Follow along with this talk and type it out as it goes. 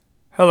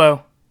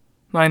Hello,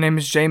 my name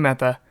is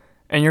Mehta,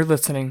 and you're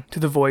listening to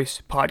the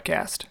Voice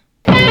Podcast.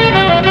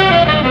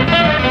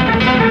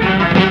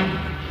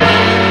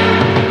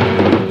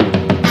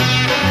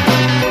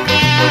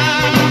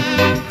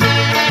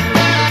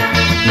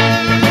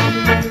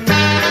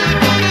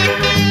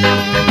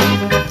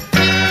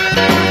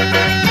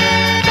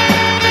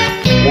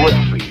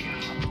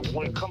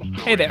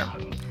 Hey there.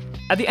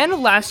 At the end of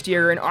last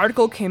year, an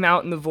article came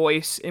out in The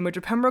Voice in which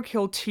a Pembroke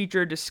Hill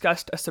teacher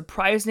discussed a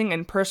surprising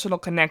and personal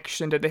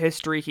connection to the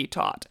history he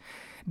taught.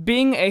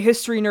 Being a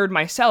history nerd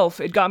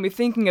myself, it got me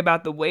thinking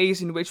about the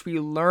ways in which we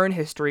learn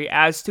history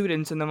as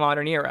students in the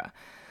modern era.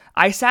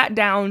 I sat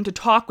down to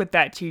talk with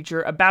that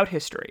teacher about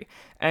history,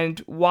 and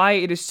why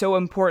it is so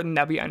important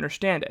that we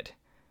understand it.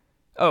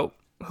 Oh,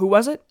 who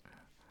was it?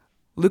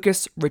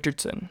 Lucas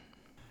Richardson.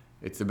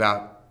 It's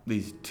about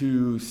these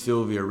two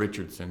Sylvia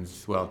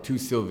Richardsons, two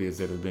Sylvias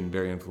that have been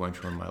very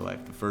influential in my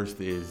life. The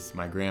first is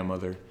my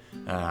grandmother,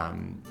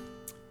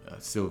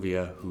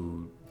 Sylvia,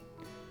 who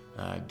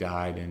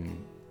died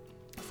in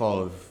fall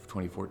of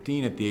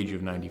 2014 at the age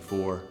of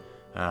 94.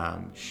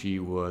 She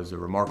was a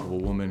remarkable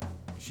woman.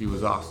 She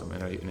was awesome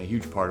and a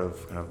huge part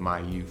of my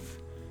youth.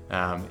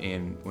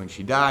 And when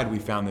she died, we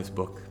found this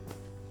book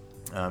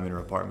in her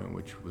apartment,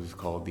 which was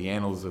called The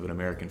Annals of an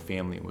American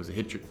Family. It was a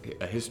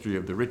history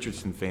of the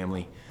Richardson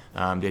family,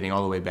 dating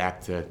all the way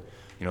back to,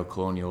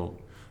 colonial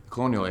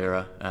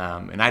era,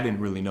 and I didn't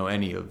really know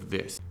any of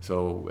this.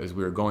 So as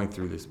we were going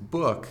through this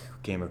book,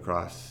 came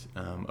across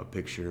a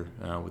picture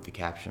with the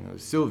caption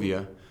of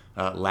Sylvia,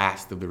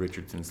 last of the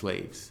Richardson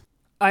slaves.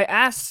 I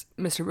asked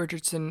Mr.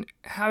 Richardson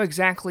how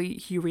exactly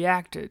he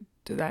reacted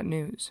to that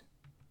news.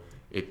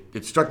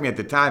 It struck me at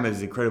the time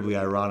as incredibly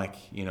ironic,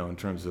 in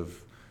terms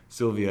of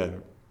Sylvia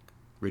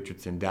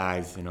Richardson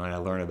dies, and I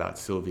learn about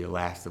Sylvia,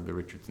 last of the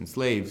Richardson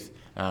slaves,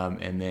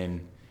 and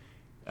then,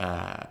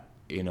 kind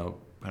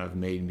of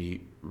made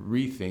me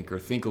rethink or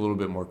think a little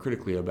bit more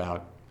critically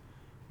about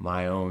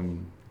my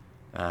own,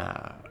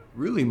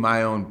 really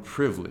my own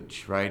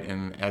privilege, right?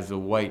 And as a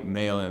white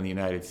male in the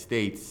United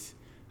States,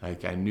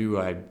 I knew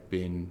I've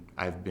been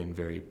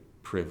very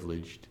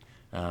privileged.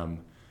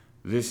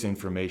 This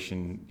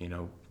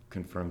information,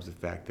 confirms the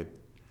fact that,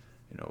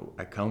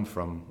 I come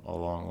from a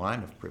long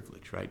line of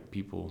privilege, right?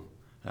 People,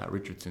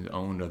 Richardson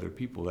owned other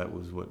people. That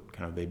was what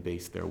kind of they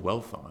based their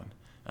wealth on.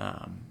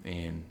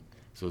 And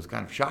so it's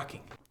kind of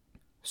shocking.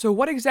 So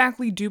what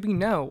exactly do we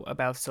know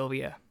about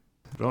Sylvia?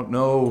 I don't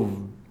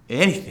know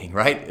anything,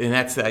 right? And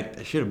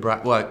I should have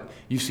brought,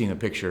 you've seen a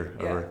picture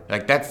of her.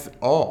 That's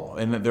all.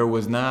 And there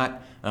was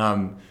not,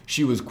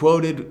 she was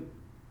quoted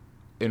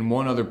in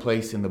one other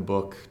place in the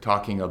book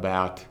talking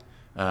about,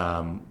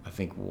 I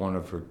think one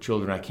of her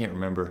children, I can't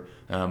remember,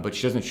 but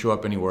she doesn't show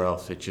up anywhere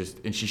else.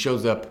 And she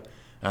shows up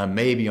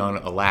maybe on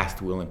a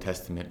last will and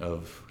testament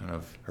of kind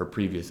of her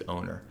previous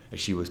owner, as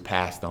she was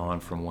passed on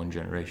from one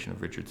generation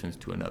of Richardsons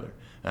to another.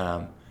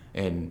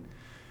 And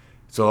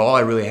so all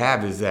I really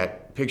have is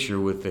that picture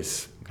with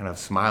this kind of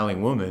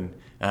smiling woman.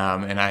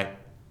 And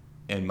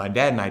my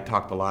dad and I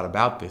talked a lot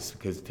about this,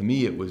 because to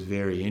me it was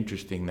very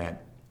interesting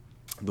that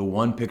the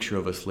one picture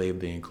of a slave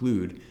they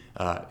include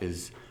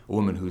is a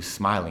woman who's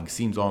smiling,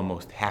 seems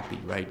almost happy,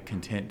 right,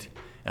 content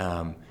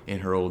in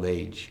her old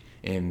age.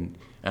 And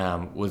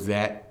was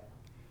that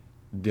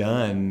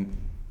done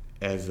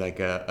as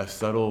like a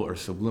subtle or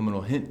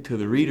subliminal hint to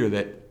the reader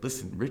that,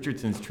 listen,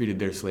 Richardsons treated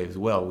their slaves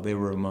well. They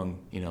were among,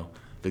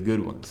 the good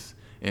ones.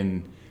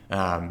 And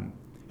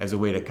as a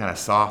way to kind of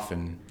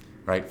soften,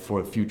 right,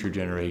 for future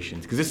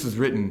generations. Because this was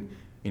written,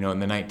 in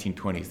the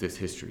 1920s, this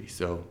history.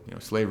 So,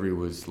 slavery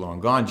was long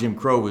gone. Jim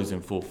Crow was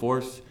in full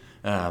force.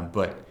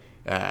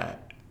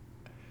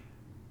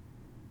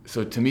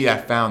 So to me, I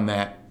found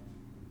that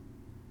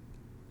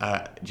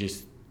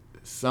just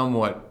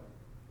somewhat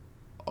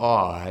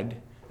odd,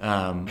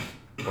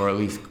 or at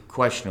least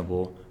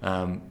questionable,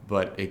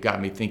 but it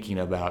got me thinking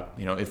about,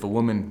 if a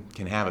woman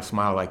can have a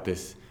smile like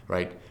this,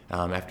 right,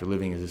 after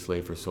living as a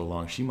slave for so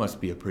long, she must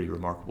be a pretty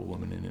remarkable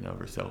woman in and of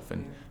herself.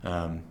 And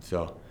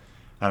so,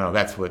 I don't know,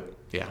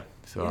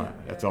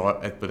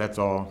 that's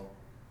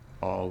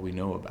all we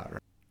know about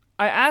her.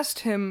 I asked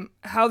him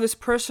how this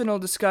personal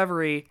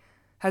discovery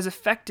has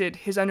affected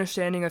his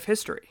understanding of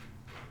history.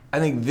 I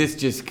think this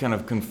just kind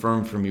of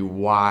confirmed for me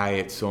why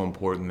it's so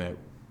important that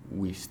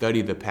we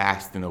study the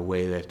past in a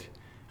way that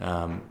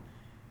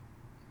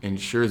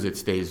ensures it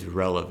stays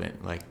relevant.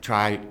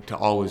 Try to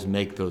always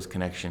make those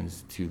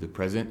connections to the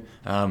present.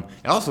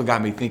 It also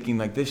got me thinking,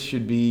 this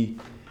should be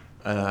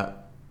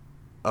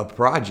a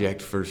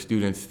project for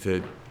students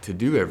to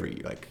do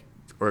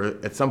or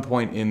at some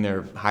point in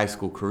their high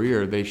school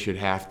career, they should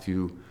have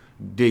to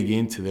dig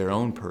into their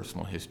own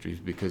personal histories,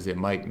 because it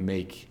might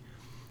make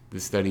the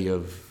study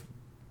of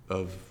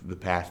the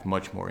past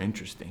much more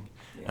interesting.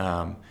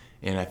 And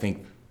I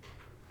think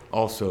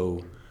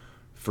also,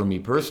 for me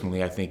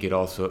personally, I think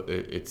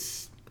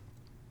it's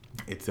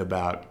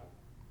about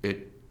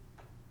it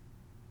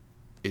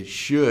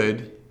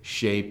should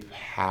shape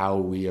how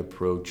we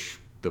approach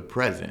the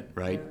present,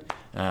 right?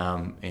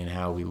 And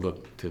how we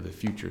look to the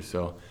future.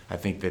 So I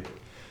think that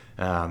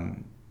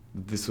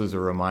this was a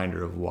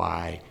reminder of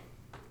why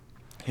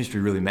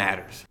history really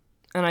matters.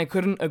 And I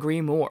couldn't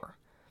agree more.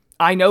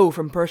 I know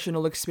from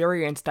personal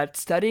experience that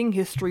studying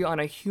history on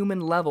a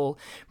human level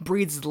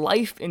breathes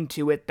life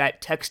into it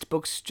that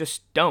textbooks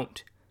just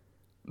don't.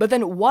 But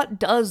then what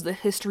does the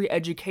history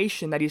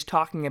education that he's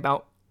talking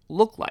about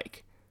look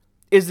like?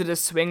 Is it a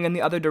swing in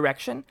the other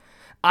direction?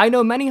 I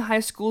know many high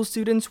school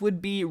students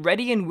would be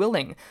ready and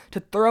willing to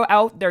throw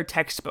out their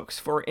textbooks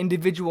for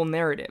individual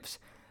narratives.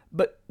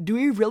 But do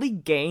we really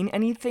gain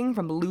anything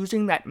from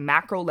losing that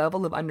macro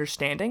level of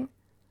understanding?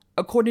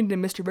 According to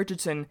Mr.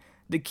 Richardson,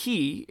 the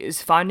key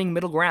is finding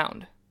middle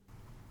ground.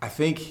 I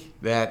think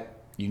that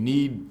you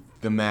need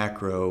the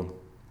macro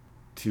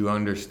to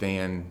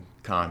understand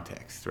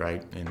context,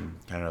 right? And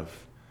kind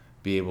of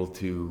be able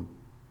to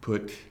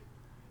put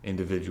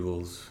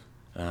individuals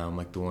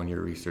like the one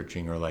you're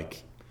researching, or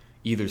like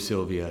either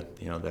Sylvia,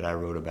 that I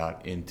wrote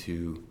about,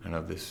 into kind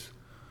of this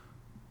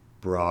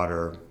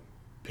broader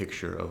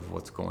picture of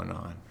what's going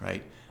on,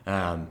 right?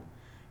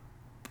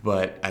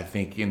 But I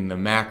think in the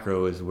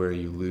macro is where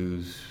you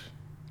lose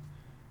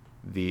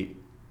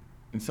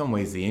in some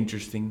ways, the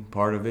interesting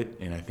part of it,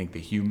 and I think the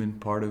human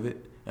part of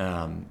it.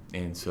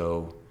 And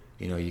so,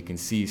 you can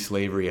see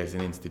slavery as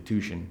an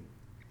institution,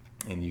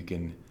 and you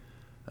can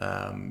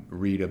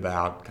read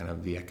about kind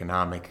of the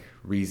economic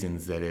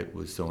reasons that it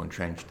was so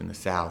entrenched in the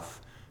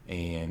South,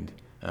 and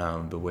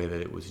the way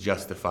that it was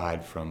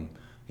justified from,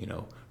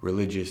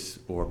 religious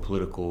or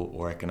political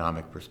or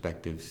economic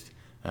perspectives,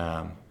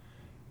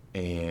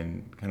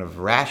 and kind of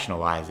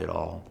rationalize it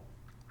all.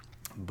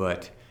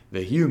 But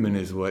the human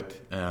is what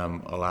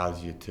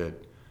allows you to,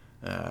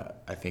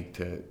 I think,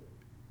 to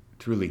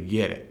really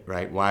get it,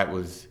 right? Why it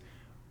was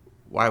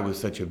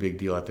such a big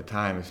deal at the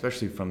time,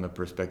 especially from the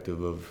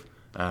perspective of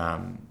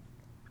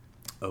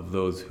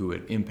those who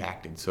it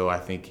impacted. So I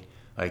think,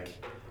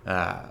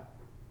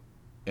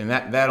 and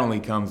that only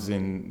comes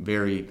in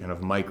very kind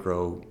of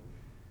micro,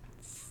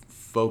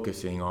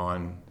 focusing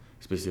on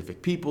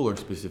specific people or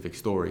specific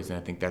stories. And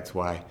I think that's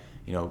why,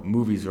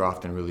 movies are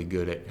often really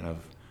good at kind of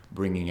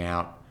bringing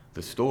out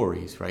the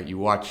stories, right? You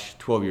watch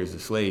 12 Years a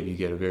Slave, you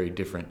get a very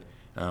different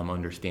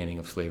understanding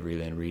of slavery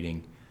than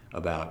reading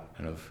about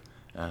kind of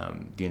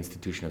the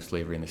institution of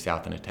slavery in the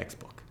South in a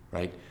textbook,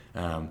 right?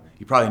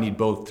 You probably need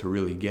both to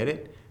really get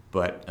it,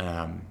 but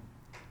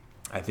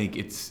I think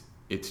it's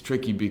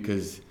tricky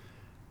because,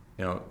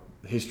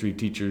 history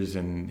teachers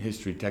and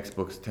history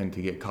textbooks tend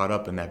to get caught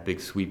up in that big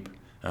sweep,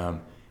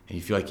 and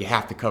you feel like you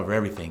have to cover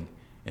everything,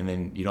 and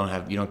then you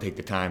don't take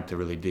the time to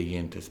really dig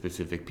into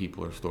specific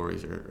people or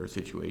stories or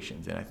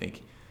situations. And I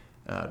think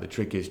the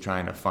trick is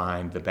trying to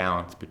find the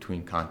balance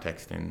between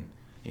context and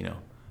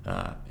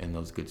and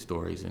those good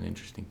stories and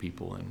interesting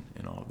people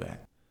and all of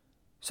that.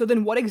 So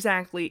then what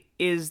exactly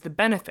is the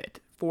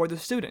benefit for the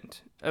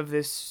student of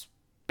this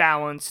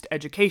balanced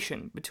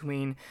education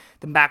between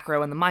the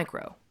macro and the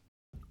micro?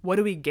 What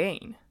do we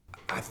gain?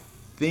 I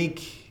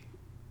think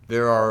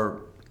there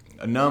are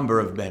a number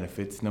of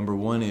benefits. Number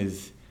one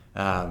is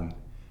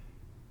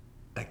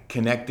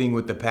connecting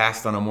with the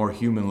past on a more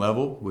human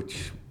level,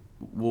 which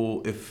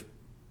will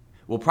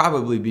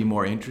probably be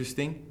more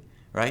interesting,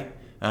 right?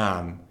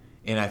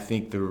 And I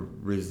think the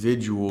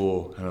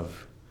residual kind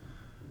of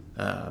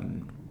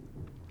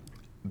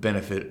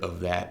benefit of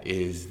that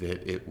is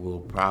that it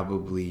will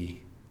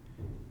probably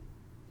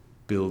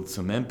build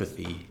some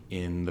empathy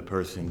in the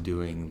person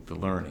doing the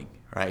learning,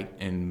 right?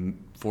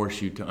 And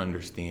force you to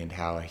understand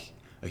how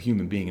a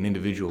human being, an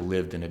individual,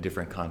 lived in a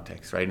different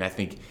context, right? And I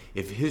think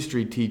if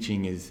history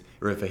teaching if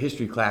a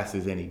history class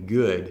is any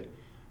good,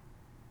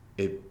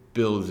 it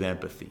builds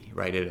empathy,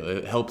 right?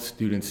 It helps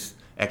students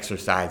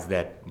exercise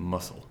that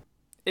muscle.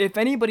 If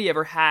anybody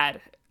ever had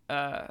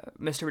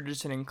Mr.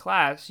 Richardson in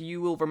class, you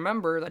will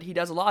remember that he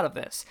does a lot of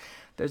this.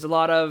 There's a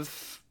lot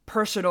of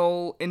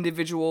personal,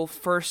 individual,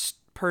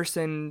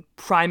 first-person,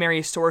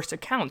 primary source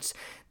accounts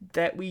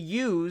that we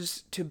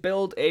use to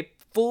build a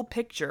full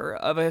picture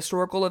of a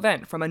historical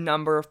event from a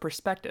number of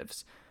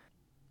perspectives.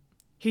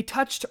 He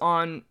touched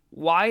on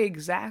why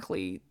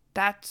exactly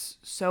that's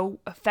so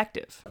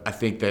effective. I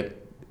think that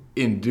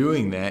in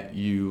doing that,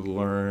 you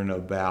learn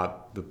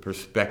about the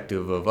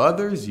perspective of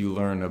others. You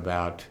learn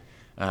about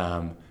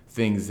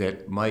things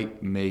that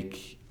might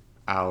make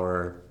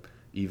our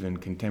even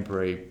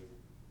contemporary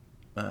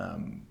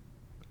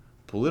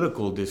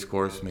political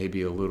discourse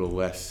maybe a little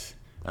less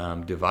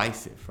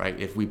divisive, right?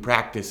 If we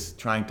practice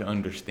trying to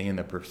understand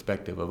the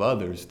perspective of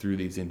others through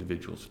these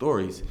individual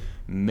stories,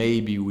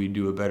 maybe we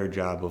do a better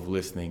job of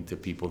listening to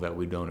people that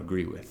we don't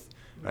agree with,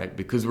 right?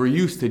 Because we're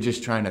used to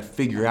just trying to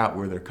figure out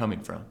where they're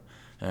coming from.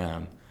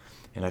 And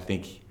I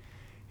think,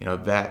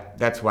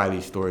 that's why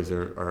these stories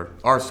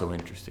are so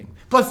interesting.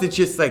 Plus,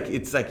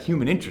 it's like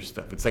human interest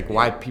stuff. It's like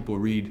why people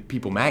read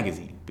People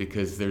magazine,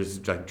 because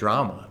there's like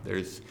drama.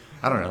 There's,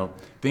 I don't know,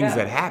 things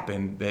that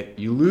happen that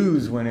you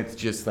lose when it's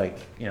just like,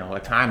 a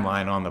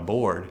timeline on the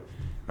board,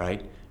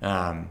 right?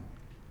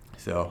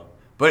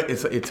 But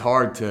it's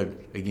hard to,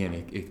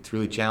 again, it's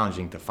really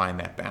challenging to find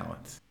that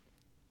balance.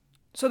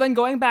 So then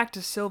going back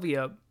to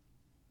Sylvia,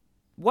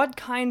 What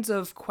kinds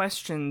of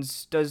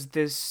questions does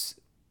this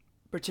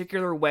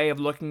particular way of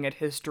looking at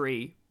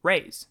history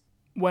raise?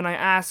 When I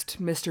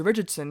asked Mr.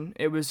 Richardson,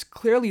 it was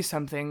clearly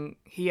something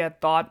he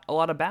had thought a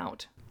lot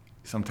about.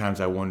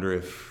 Sometimes I wonder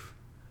if,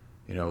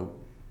 you know,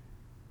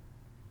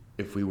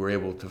 if we were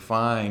able to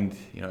find,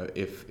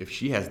 if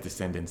she has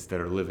descendants that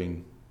are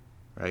living,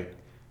 right,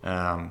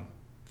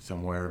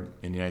 somewhere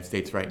in the United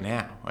States right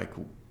now, like,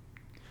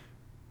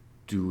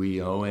 do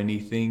we owe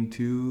anything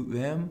to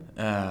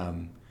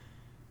them?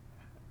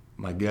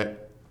 My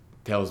gut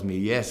tells me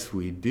yes,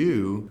 we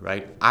do,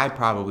 right? I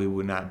probably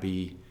would not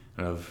be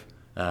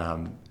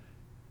in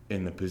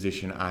the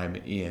position I'm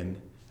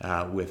in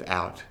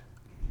without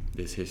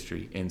this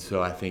history. And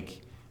so I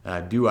think,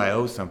 do I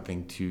owe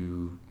something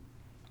to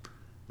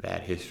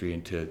that history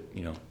and to,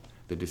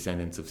 the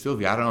descendants of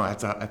Sylvia? I don't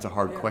know. That's a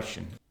hard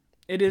question.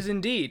 It is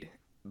indeed.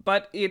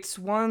 But it's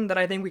one that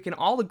I think we can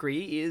all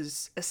agree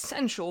is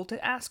essential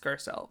to ask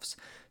ourselves.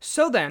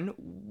 So then,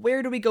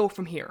 where do we go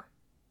from here?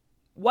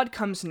 What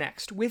comes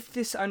next with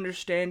this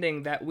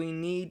understanding that we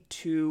need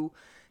to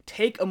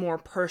take a more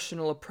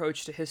personal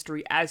approach to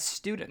history as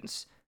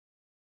students?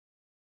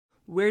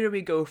 Where do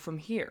we go from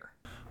here?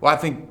 Well, I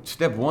think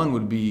step one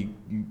would be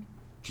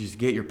just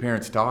get your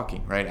parents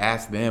talking, right?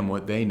 Ask them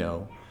what they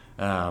know,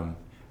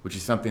 which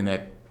is something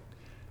that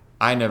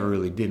I never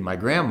really did. My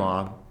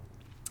grandma,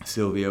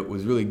 Sylvia,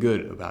 was really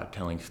good about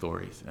telling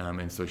stories,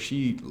 and so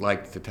she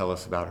liked to tell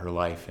us about her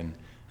life, and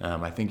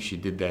I think she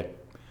did that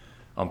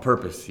on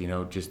purpose,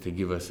 just to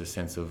give us a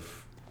sense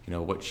of,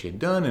 what she had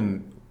done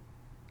and,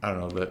 I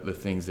don't know, the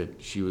things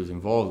that she was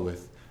involved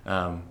with.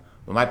 But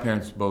my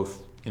parents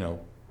both,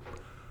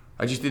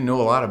 I just didn't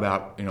know a lot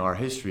about, our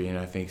history, and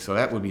I think, so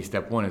that would be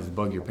step one, is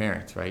bug your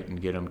parents, right, and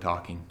get them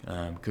talking.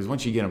 Because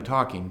once you get them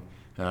talking,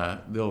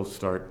 they'll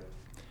start,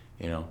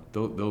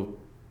 they'll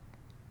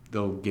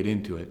get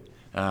into it.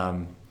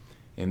 And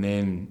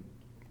then,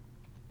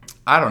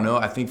 I don't know,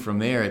 I think from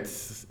there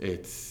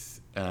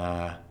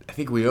I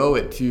think we owe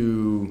it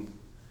to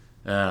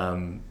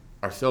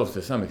ourselves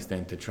to some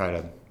extent to try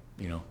to,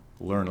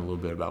 learn a little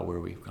bit about where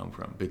we've come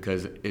from,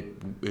 because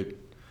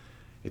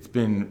it's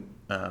been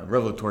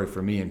revelatory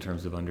for me in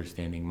terms of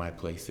understanding my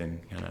place in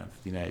kind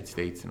of the United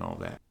States and all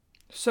that.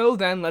 So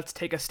then let's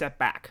take a step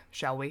back,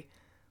 shall we?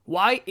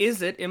 Why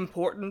is it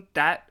important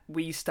that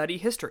we study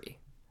history?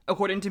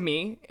 According to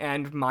me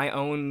and my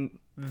own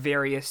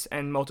various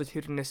and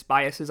multitudinous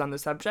biases on the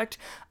subject,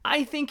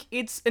 I think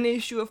it's an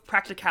issue of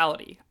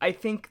practicality. I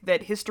think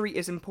that history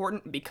is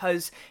important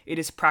because it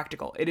is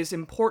practical. It is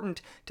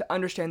important to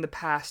understand the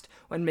past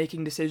when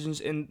making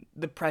decisions in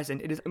the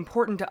present. It is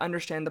important to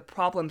understand the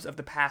problems of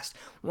the past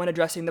when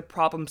addressing the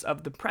problems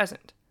of the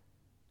present.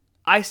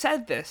 I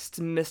said this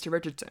to Mr.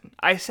 Richardson.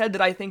 I said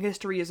that I think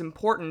history is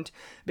important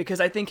because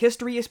I think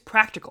history is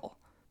practical.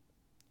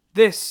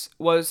 This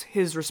was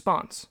his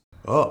response.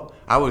 Oh,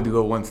 I would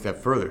go one step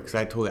further, because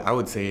I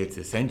would say it's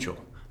essential.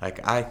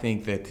 Like, I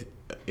think that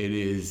it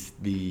is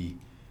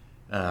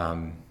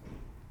and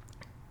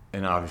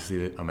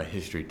obviously I'm a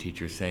history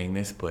teacher saying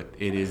this, but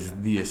it is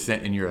the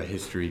ascent, and you're a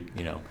history,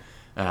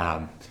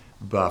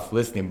 buff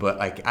listening, but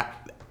like,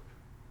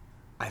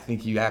 I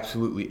think it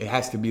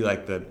has to be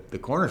like the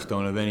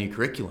cornerstone of any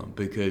curriculum,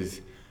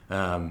 because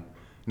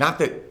not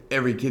that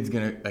every kid's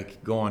gonna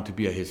like go on to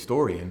be a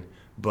historian,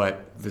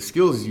 but the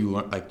skills you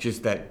learn, like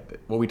just that,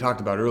 what we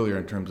talked about earlier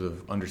in terms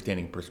of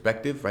understanding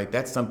perspective, right?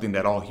 That's something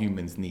that all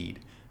humans need,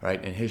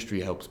 right? And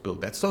history helps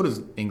build that. So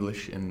does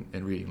English and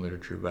reading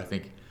literature. But I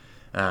think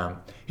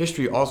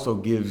history also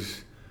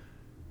gives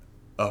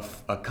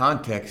a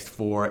context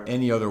for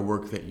any other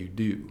work that you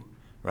do,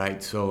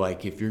 right? So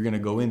like if you're going to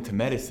go into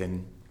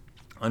medicine,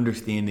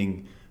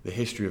 understanding the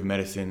history of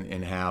medicine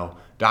and how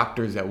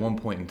doctors at one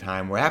point in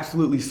time were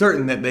absolutely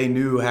certain that they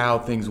knew how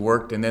things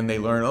worked, and then they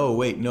learn, oh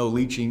wait, no,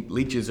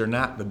 leeches are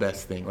not the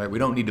best thing, right? We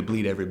don't need to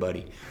bleed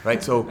everybody,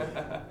 right? So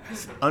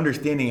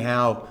understanding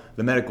how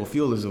the medical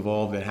field has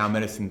evolved and how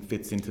medicine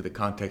fits into the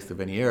context of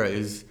any era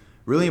is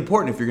really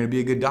important if you're going to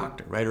be a good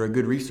doctor, right? Or a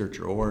good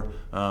researcher, or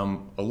a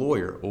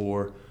lawyer,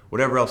 or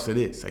whatever else it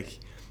is. Like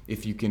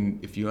if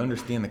you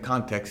understand the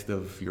context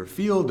of your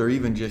field, or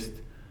even just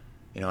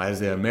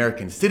as an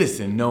American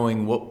citizen,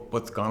 knowing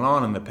what's gone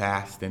on in the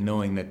past, and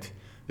knowing that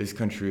this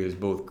country is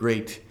both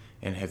great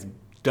and has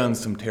done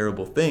some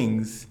terrible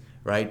things,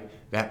 right?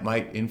 That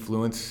might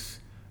influence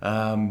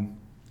the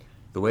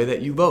way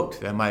that you vote.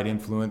 That might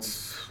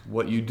influence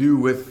what you do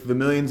with the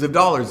millions of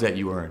dollars that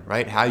you earn,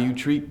 right? How you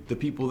treat the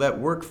people that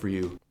work for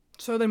you.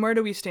 So then where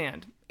do we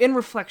stand? In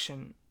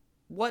reflection,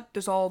 what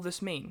does all this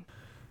mean?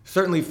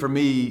 Certainly for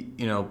me,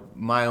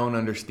 my own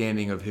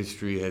understanding of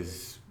history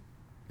has,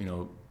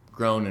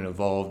 grown and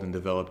evolved and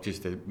developed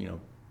just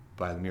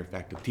by the mere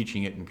fact of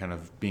teaching it and kind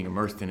of being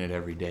immersed in it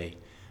every day.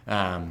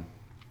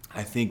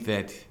 I think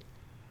that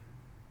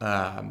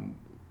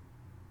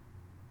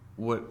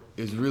what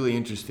is really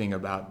interesting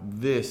about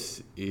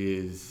this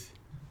is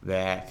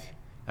that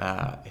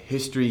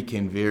history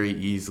can very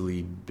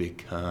easily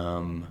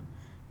become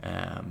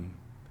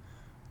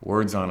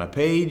words on a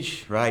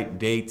page, right?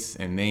 Dates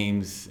and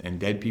names and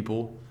dead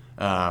people.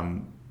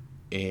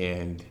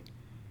 and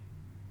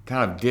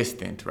kind of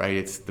distant, right?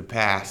 It's the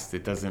past.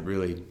 It doesn't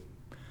really.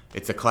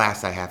 It's a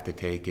class I have to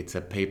take. It's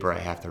a paper I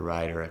have to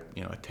write, or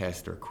a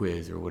test or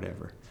quiz or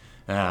whatever.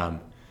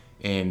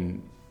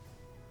 And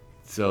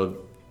so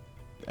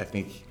I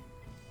think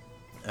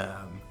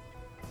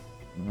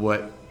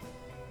what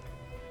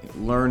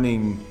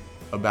learning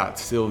about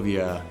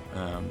Sylvia,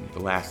 the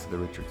last of the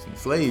Richardson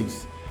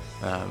slaves,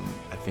 I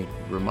think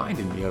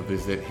reminded me of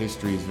is that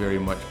history is very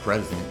much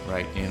present,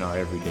 right, in our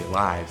everyday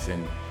lives,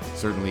 and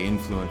certainly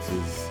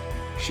influences,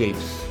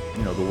 shapes,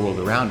 the world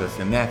around us,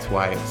 and that's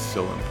why it's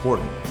so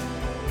important.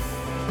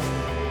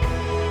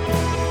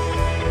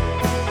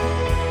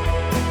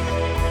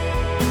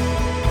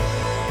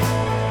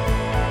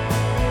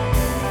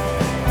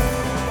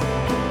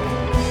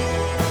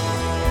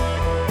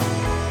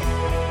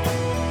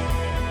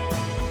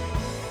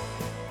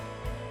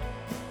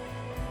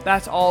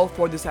 That's all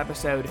for this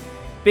episode.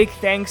 Big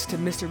thanks to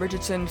Mr.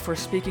 Richardson for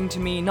speaking to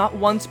me not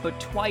once but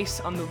twice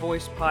on the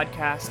Voice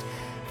podcast,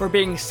 for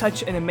being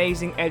such an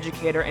amazing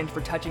educator, and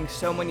for touching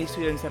so many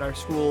students at our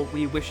school.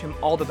 We wish him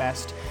all the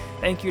best.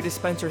 Thank you to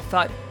Spencer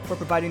Thutt for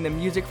providing the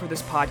music for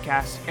this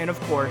podcast, and of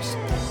course,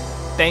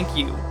 thank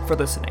you for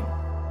listening.